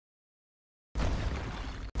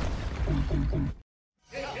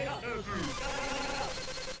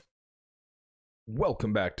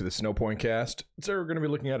Welcome back to the Snowpoint Cast. Today we're going to be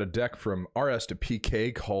looking at a deck from RS to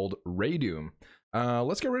PK called Raydoom.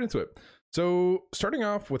 Let's get right into it. So starting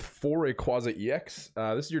off with 4 Rayquaza EX,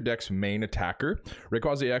 this is your deck's main attacker.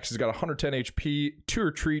 Rayquaza EX has got 110 HP, 2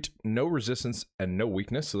 retreat, no resistance, and no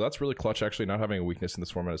weakness. So that's really clutch. Actually, not having a weakness in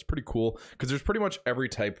this format is pretty cool because there's pretty much every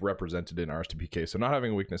type represented in RS to PK. So not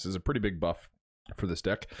having a weakness is a pretty big buff for this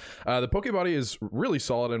deck. The Pokebody is really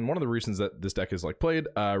solid, and one of the reasons that this deck is like played.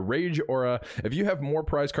 Rage Aura. If you have more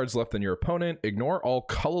prize cards left than your opponent, ignore all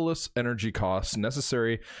colorless energy costs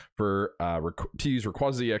necessary for to use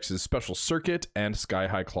Rayquaza EX's Special Circuit and Sky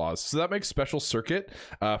High Claws. So that makes Special Circuit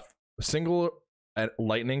single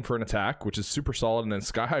lightning for an attack, which is super solid, and then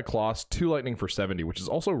Sky High Claws 2 lightning for 70, which is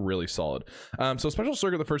also really solid. So Special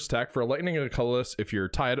Circuit, the first attack for a lightning and a colorless. If you're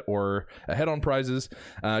tied or ahead on prizes,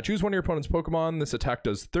 choose one of your opponent's Pokemon. This attack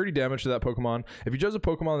does 30 damage to that Pokemon. If you choose a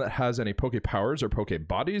Pokemon that has any Poke Powers or Poke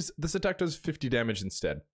Bodies, this attack does 50 damage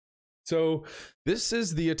instead. So this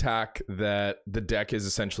is the attack that the deck is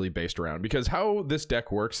essentially based around, because how this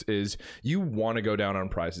deck works is you want to go down on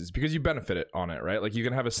prizes because you benefit it on it, right? Like you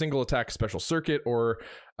can have a single attack Special Circuit, or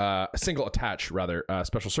a single attach rather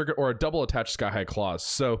Special Circuit, or a double attach Sky High Claws.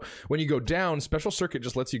 So when you go down, Special Circuit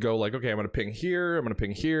just lets you go like, okay, I'm gonna ping here, I'm gonna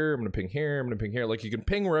ping here, I'm gonna ping here, I'm gonna ping here. Like you can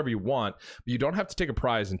ping wherever you want, but you don't have to take a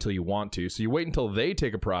prize until you want to. So you wait until they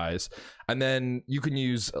take a prize, and then you can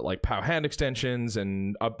use like POW hand extensions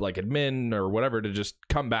and up like admin or whatever to just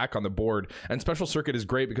come back on the board. And Special Circuit is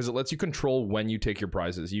great because it lets you control when you take your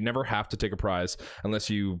prizes. You never have to take a prize unless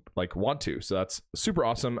you like want to. So that's super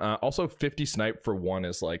awesome. Also 50 snipe for 1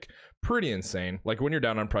 is like pretty insane. Like when you're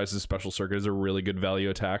down on prizes, Special Circuit is a really good value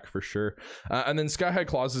attack for sure. And then Sky High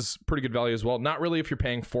Claws is pretty good value as well. Not really if you're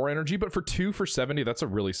paying 4 energy, but for 2 for 70, that's a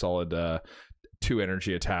really solid 2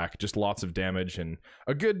 energy attack. Just lots of damage and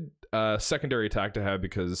a good secondary attack to have,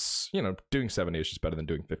 because you know, doing 70 is just better than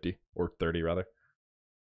doing 50 or 30 rather.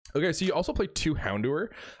 Okay, so you also play 2 Houndour.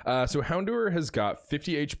 So Houndour has got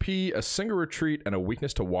 50 HP, a single retreat, and a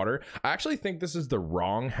weakness to water. I actually think this is the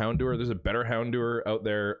wrong Houndour. There's a better Houndour out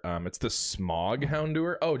there. It's the Smog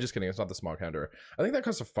Houndour. Oh, just kidding. It's not the Smog Houndour. I think that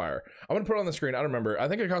costs a fire. I'm going to put it on the screen. I don't remember. I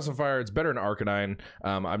think it costs a fire. It's better in Arcanine.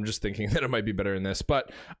 I'm just thinking that it might be better in this,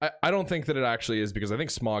 but I don't think that it actually is, because I think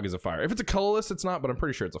Smog is a fire. If it's a colorless, it's not, but I'm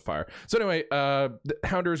pretty sure it's a fire. So anyway,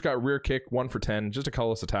 Houndour's got rear kick, 1 for 10. Just a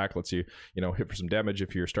colorless attack. Lets you, hit for some damage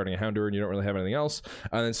if you're starting a Houndour and you don't really have anything else.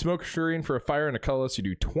 And then Smoke Screen for a fire and a colorless, you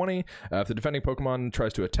do 20. If the defending Pokemon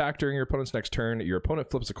tries to attack during your opponent's next turn, your opponent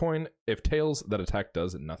flips a coin. If tails, that attack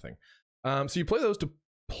does nothing. So you play those to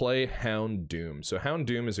play Houndoom. So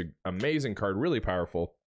Houndoom is an amazing card, really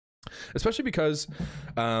powerful, especially because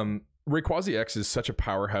Rayquaza EX is such a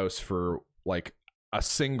powerhouse for like a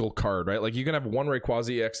single card, right? Like you can have 1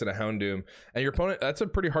 Rayquaza EX and a Houndoom, and your opponent, that's a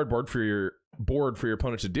pretty hard board for your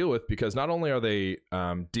opponent to deal with, because not only are they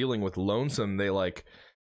dealing with Lonesome,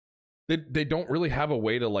 they don't really have a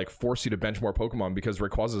way to like force you to bench more Pokemon, because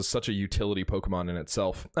Rayquaza is such a utility Pokemon in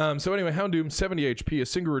itself. So anyway, Houndoom, 70 HP, a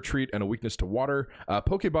single retreat, and a weakness to water.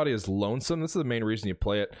 Pokebody is Lonesome. This is the main reason you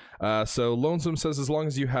play it. So Lonesome says as long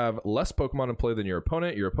as you have less Pokemon in play than your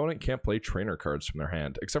opponent can't play trainer cards from their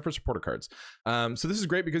hand, except for supporter cards. So this is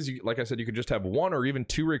great because, you, like I said, you could just have 1 or even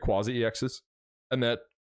 2 Rayquaza EXs, and that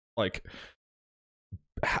like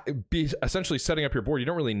be essentially setting up your board. You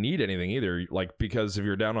don't really need anything either, like, because if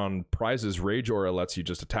you're down on prizes, Rage Aura lets you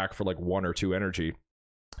just attack for like 1 or 2 energy.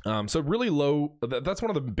 So really low, that's one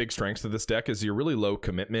of the big strengths of this deck, is your really low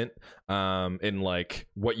commitment in like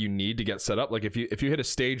what you need to get set up. Like if you hit a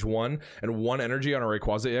stage 1 and 1 energy on a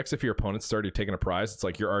Rayquaza EX, if your opponent's already taking a prize, it's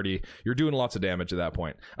like you're doing lots of damage at that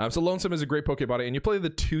point. So Lonesome is a great Pokebody, and you play the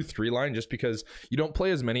 2-3 line just because you don't play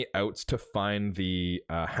as many outs to find the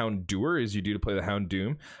Houndour as you do to play the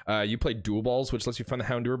Houndoom. You play Dual Balls, which lets you find the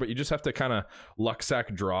Houndour, but you just have to kind of luck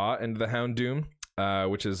sack draw into the Houndoom,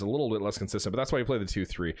 which is a little bit less consistent, but that's why you play the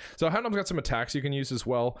 2-3. So Houndoom's got some attacks you can use as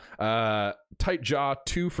well. Tight Jaw,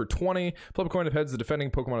 2 for 20. Flip a coin of heads, the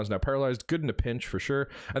defending Pokemon is now paralyzed. Good in a pinch for sure.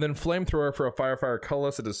 And then Flamethrower for a fire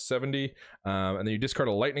colorless, it is 70. And then you discard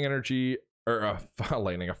a lightning energy, or a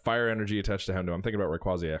fire energy attached to Houndoom. I'm thinking about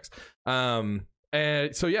Rayquaza EX.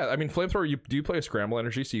 And so yeah, I mean, Flamethrower, you do play a Scramble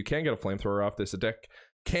Energy, so you can get a Flamethrower off this. A deck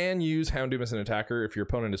can use Houndoom as an attacker if your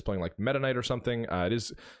opponent is playing like Meta Knight or something.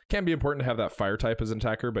 Can be important to have that fire type as an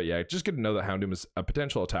attacker, but yeah, just good to know that Houndoom is a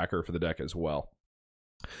potential attacker for the deck as well.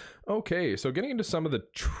 Okay, so getting into some of the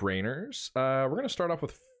trainers, we're going to start off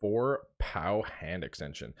with 4 POW Hand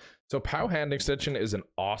Extension. So POW Hand Extension is an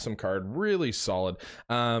awesome card, really solid.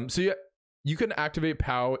 So yeah, you can activate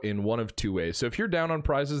POW in one of two ways. So if you're down on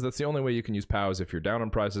prizes, that's the only way you can use POW is if you're down on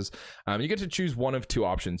prizes. You get to choose one of two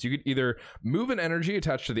options. You could either move an energy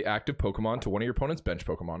attached to the active Pokemon to one of your opponent's bench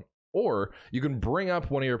Pokemon, or you can bring up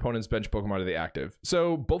one of your opponent's bench Pokemon to the active.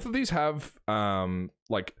 So both of these have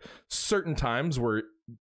like certain times where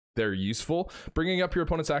they're useful. Bringing up your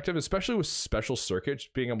opponent's active, especially with special circuits,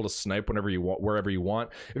 being able to snipe whenever you want, wherever you want.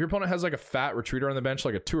 If your opponent has like a fat retreater on the bench,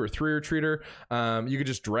 like a 2 or 3 retreater, you could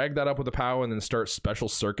just drag that up with a POW and then start special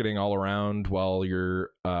circuiting all around while your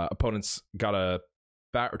opponent's got a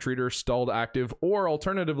fat retreater stalled active. Or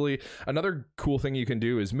alternatively, another cool thing you can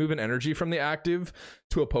do is move an energy from the active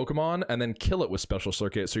to a Pokemon and then kill it with special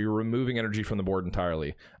circuit, so you're removing energy from the board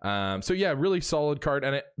entirely. So yeah, really solid card.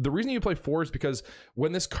 And the reason you play 4 is because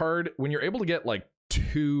when you're able to get like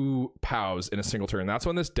 2 POWs in a single turn, that's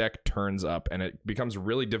when this deck turns up and it becomes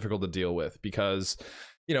really difficult to deal with. Because,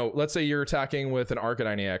 you know, let's say you're attacking with an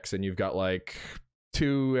Arcanine EX and you've got like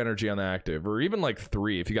 2 energy on the active, or even like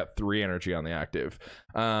 3 if you got 3 energy on the active.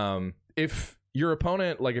 If your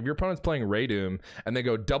opponent's playing Raydoom and they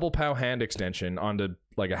go double POW hand extension onto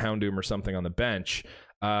like a Houndoom or something on the bench,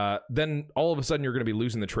 then all of a sudden you're going to be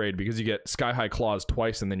losing the trade because you get Sky High Claws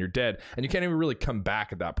twice and then you're dead, and you can't even really come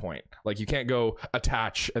back at that point. Like, you can't go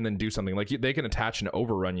attach and then do something. Like, they can attach and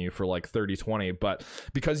overrun you for like 30-20, but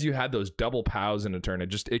because you had those double POWs in a turn,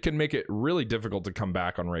 it can make it really difficult to come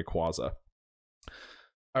back on Rayquaza.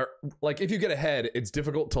 Or like, if you get ahead, it's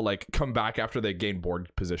difficult to like come back after they gain board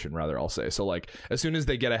position, rather, I'll say. So like, as soon as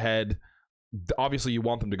they get ahead, obviously you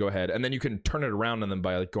want them to go ahead, and then you can turn it around on them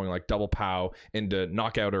by like going like double POW into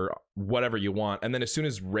knockout or whatever you want. And then as soon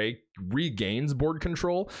as Ray regains board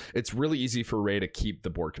control, it's really easy for Ray to keep the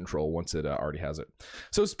board control once it already has it.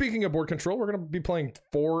 So speaking of board control, we're going to be playing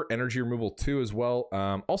 4 energy removal 2 as well.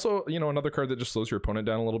 Also, you know, another card that just slows your opponent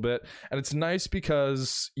down a little bit, and it's nice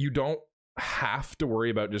because you don't have to worry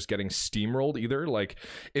about just getting steamrolled either. Like,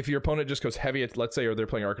 if your opponent just goes heavy, let's say, or they're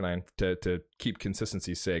playing Arcanine to keep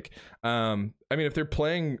consistency's sake. I mean, if they're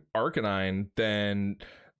playing Arcanine, then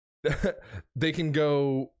they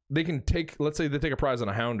can take, let's say they take a prize on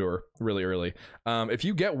a Houndour really early. If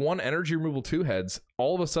you get 1 energy removal 2 heads,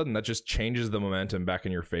 all of a sudden that just changes the momentum back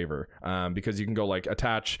in your favor, because you can go like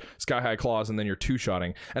attach Sky High Claws and then you're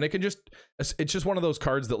 2-shotting, and it's just one of those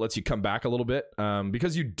cards that lets you come back a little bit,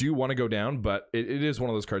 because you do want to go down, but it is one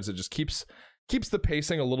of those cards that just keeps the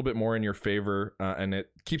pacing a little bit more in your favor, and it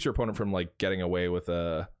keeps your opponent from like getting away with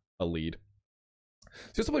a lead.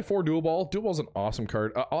 So just to play 4 Dual Ball. Dual Ball is an awesome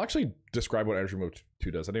card. I'll actually describe what Energy Removal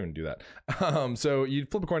 2 does. I didn't even do that. So you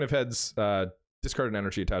flip a coin of heads, discard an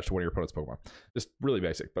energy attached to one of your opponent's Pokemon. Just really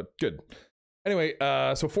basic, but good. Anyway,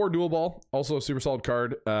 so 4 Dual Ball, also a super solid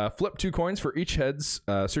card. Flip 2 coins for each heads.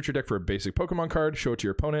 Search your deck for a basic Pokemon card, show it to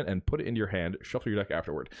your opponent, and put it into your hand. Shuffle your deck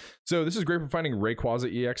afterward. So this is great for finding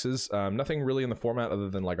Rayquaza EXs. Nothing really in the format other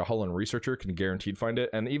than like a Hull and Researcher can guaranteed find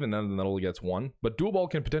it, and even then that only gets 1. But Dual Ball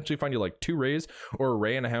can potentially find you like 2 Rays or a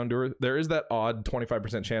Ray and a Houndour. There is that odd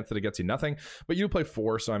 25% chance that it gets you nothing, but you play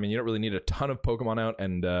 4, so I mean, you don't really need a ton of Pokemon out,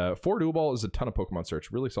 and 4 Dual Ball is a ton of Pokemon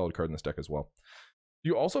search. Really solid card in this deck as well.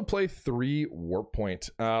 You also play 3 Warp Point.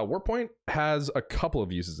 Warp Point has a couple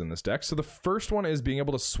of uses in this deck. So the first one is being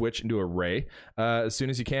able to switch into a Ray as soon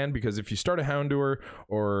as you can, because if you start a Houndour,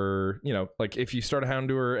 or, you know, like if you start a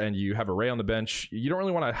Houndour and you have a Ray on the bench, you don't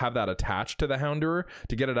really want to have that attached to the Houndour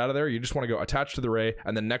to get it out of there. You just want to go attached to the Ray,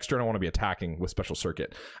 and then next turn I want to be attacking with Special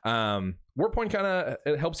Circuit. Warp Point kind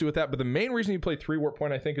of helps you with that, but the main reason you play 3 Warp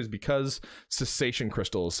Point, I think, is because Cessation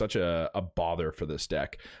Crystal is such a bother for this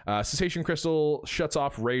deck. Cessation Crystal shuts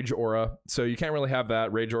off Rage Aura, so you can't really have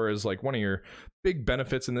that. Rage Aura is like one of your big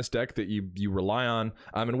benefits in this deck that you rely on.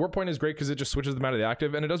 And Warp Point is great because it just switches them out of the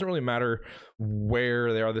active, and it doesn't really matter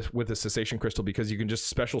where they are with the Cessation Crystal, because you can just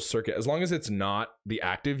Special Circuit. As long as it's not the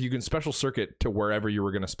active, you can Special Circuit to wherever you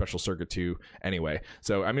were going to Special Circuit to anyway.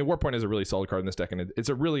 So, I mean, Warp Point is a really solid card in this deck, and it's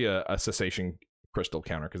really a Cessation Crystal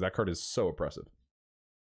counter, because that card is so oppressive.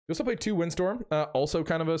 You also play 2 Windstorm, also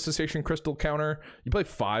kind of a Cessation Crystal counter. You play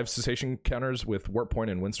 5 Cessation counters with Warp Point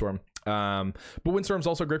and Windstorm. But Windstorm's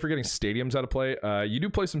also great for getting stadiums out of play. You do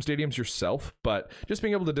play some stadiums yourself, but just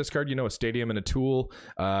being able to discard, you know, a stadium and a tool,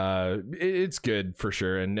 it's good for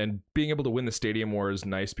sure. And being able to win the stadium war is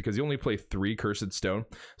nice because you only play 3 Cursed Stone.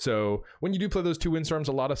 So when you do play those 2 Windstorms,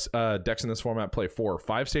 a lot of decks in this format play 4 or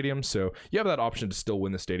 5 stadiums. So you have that option to still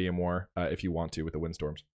win the stadium war if you want to with the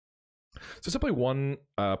Windstorms. So simply 1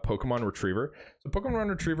 Pokemon Retriever. So Pokemon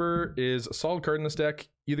Retriever is a solid card in this deck.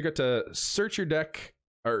 You either get to search your deck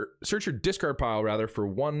or search your discard pile rather for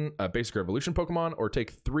one basic evolution Pokemon, or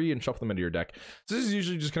take 3 and shuffle them into your deck. So this is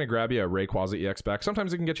usually just going to grab you a Rayquaza EX back.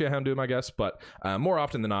 Sometimes it can get you a Houndoom, I guess, but more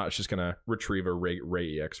often than not, it's just going to retrieve a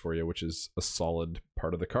Ray EX for you, which is a solid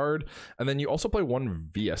part of the card. And then you also play 1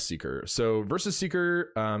 VS Seeker. So versus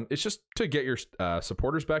Seeker, it's just to get your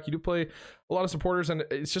supporters back. You do play a lot of supporters, and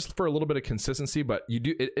it's just for a little bit of consistency, but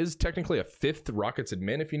it is technically a 5th Rockets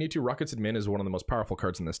Admin if you need to. Rockets Admin is one of the most powerful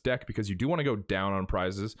cards in this deck because you do want to go down on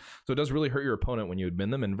prizes. So it does really hurt your opponent when you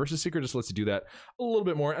admin them, and Versus Seeker just lets you do that a little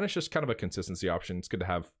bit more, and it's just kind of a consistency option. It's good to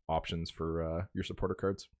have options for your supporter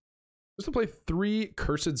cards. Just to play 3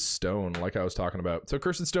 Cursed Stone, like I was talking about. So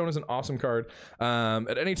Cursed Stone is an awesome card.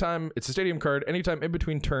 At any time, it's a stadium card. Anytime in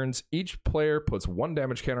between turns, each player puts 1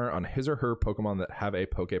 damage counter on his or her Pokemon that have a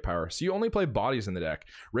Poke Power. So you only play bodies in the deck.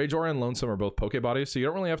 Rageora and Lonesome are both Poke bodies, so you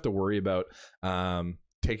don't really have to worry about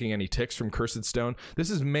taking any ticks from Cursed Stone.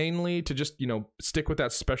 This is mainly to just, you know, stick with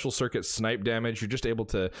that special circuit snipe damage. You're just able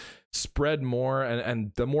to spread more,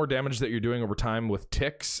 and the more damage that you're doing over time with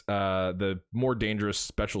ticks, the more dangerous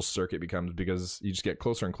special circuit becomes because you just get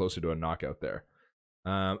closer and closer to a knockout there.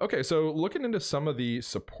 Okay, so looking into some of the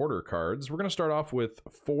supporter cards, we're going to start off with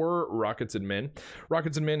 4 Rockets Admin.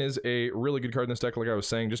 Rockets Admin is a really good card in this deck, like I was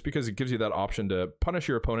saying, just because it gives you that option to punish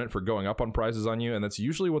your opponent for going up on prizes on you, and that's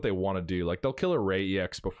usually what they want to do. Like, they'll kill a Ray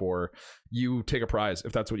EX before you take a prize,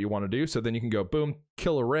 if that's what you want to do. So then you can go, boom,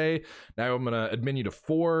 kill a Ray. Now I'm going to admin you to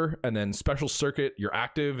 4, and then Special Circuit, you're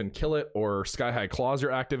active and kill it, or Sky High Claws,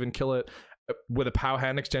 you're active and kill it with a POW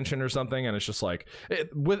hand extension or something. And it's just like,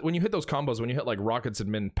 when you hit those combos, when you hit like Rockets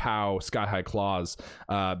Admin, POW, Sky High Claws,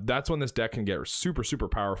 that's when this deck can get super, super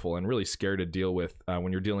powerful and really scary to deal with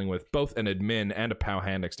when you're dealing with both an admin and a POW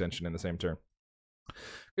hand extension in the same turn.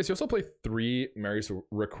 Okay, so you also play 3 Mary's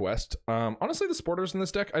Request. Honestly, the supporters in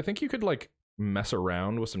this deck, I think you could like mess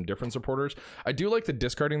around with some different supporters. I do like the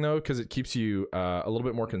discarding though, because it keeps you a little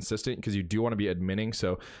bit more consistent, because you do want to be adminning.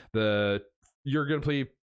 So you're going to play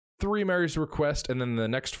 3 Mary's Request, and then the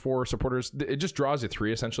next 4 supporters, it just draws you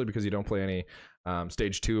 3 essentially, because you don't play any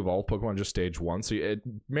stage 2 of all Pokemon, just stage 1. So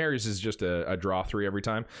Mary's is just a draw 3 every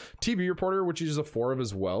time. TB Reporter, which is a 4 of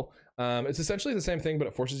as well. It's essentially the same thing, but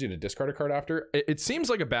it forces you to discard a card after. It seems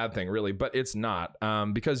like a bad thing, really, but it's not,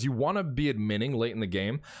 because you want to be adminning late in the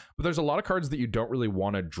game, but there's a lot of cards that you don't really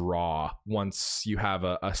want to draw once you have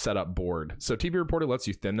a setup board. So TB Reporter lets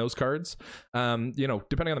you thin those cards. You know,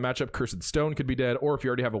 depending on the matchup, Cursed Stone could be dead, or if you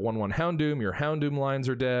already have a 1/1 Houndoom, your Houndoom lines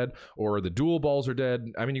are dead, or the dual balls are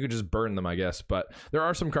dead. I mean, you could just burn them, I guess, but there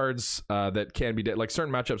are some cards that can be dead. Like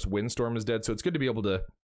certain matchups, Windstorm is dead, so it's good to be able to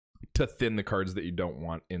thin the cards that you don't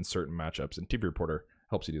want in certain matchups, and TB Reporter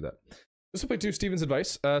helps you do that. Let's play 2 Steven's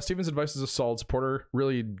Advice. Steven's Advice is a solid supporter,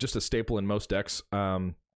 really just a staple in most decks.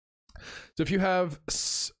 So if you have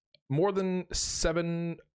more than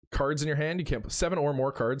 7 cards in your hand, you can't 7 or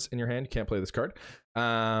more cards in your hand, you can't play this card.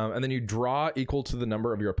 And then you draw equal to the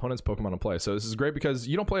number of your opponent's Pokemon in play. So this is great because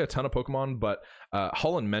you don't play a ton of Pokemon, but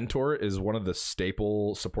Hull and Mentor is one of the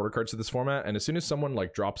staple supporter cards of this format. And as soon as someone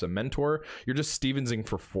like drops a Mentor, you're just Stevensing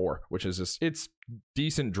for 4, which is just, it's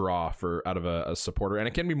decent draw for out of a supporter. And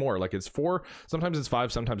it can be more, like it's 4, sometimes it's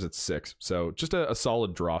 5, sometimes it's 6. So just a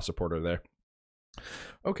solid draw supporter there.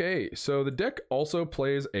 Okay, so the deck also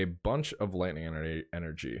plays a bunch of Lightning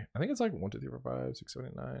Energy. I think it's like 1, 2, 3, 4, 5, 6, 7,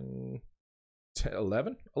 8, 9, 10,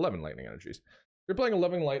 11 Lightning Energies. You're playing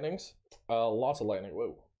 11 Lightnings, lots of lightning.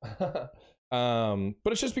 Whoa.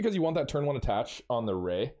 But it's just because you want that turn 1 attach on the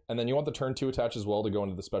Ray, and then you want the turn 2 attach as well to go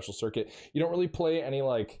into the special circuit. You don't really play any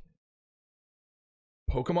like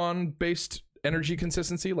Pokemon based energy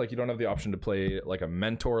consistency. Like you don't have the option to play like a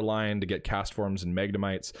Mentor line to get cast forms and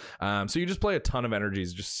Magdemites. So you just play a ton of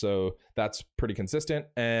energies, just so that's pretty consistent.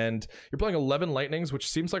 And you're playing 11 Lightnings, which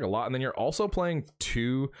seems like a lot. And then you're also playing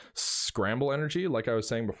 2 Scramble Energy, like I was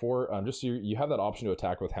saying before. Just so you have that option to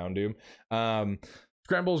attack with Houndoom.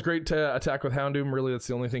 Scramble is great to attack with Houndoom. Really, that's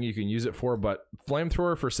the only thing you can use it for. But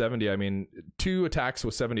Flamethrower for 70, I mean, 2 attacks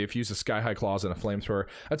with 70. If you use a Sky High Claws and a Flamethrower,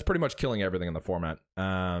 that's pretty much killing everything in the format.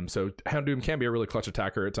 So Houndoom can be a really clutch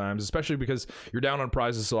attacker at times, especially because you're down on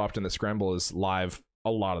prizes so often that Scramble is live a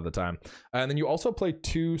lot of the time. And then you also play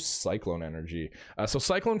 2 Cyclone Energy. So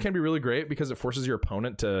Cyclone can be really great because it forces your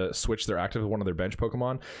opponent to switch their active with one of their bench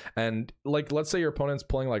Pokemon. And like, let's say your opponent's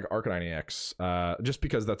playing like Arcanine EX, just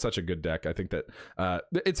because that's such a good deck. I think that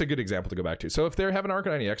it's a good example to go back to. So if they have an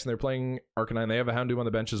Arcanine EX and they're playing Arcanine, they have a Houndoom on the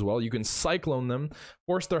bench as well. You can Cyclone them,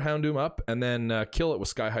 force their Houndoom up, and then kill it with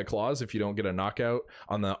Sky High Claws if you don't get a knockout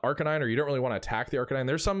on the Arcanine, or you don't really want to attack the Arcanine.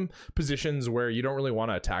 There's some positions where you don't really want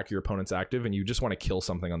to attack your opponent's active and you just want to kill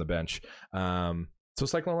something on the bench. So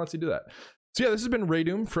Cyclone lets you do that. So yeah, this has been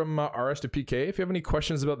Raydoom from RS to PK. If you have any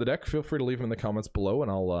questions about the deck, feel free to leave them in the comments below,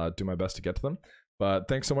 and I'll do my best to get to them. But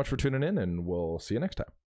thanks so much for tuning in, and we'll see you next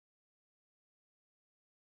time.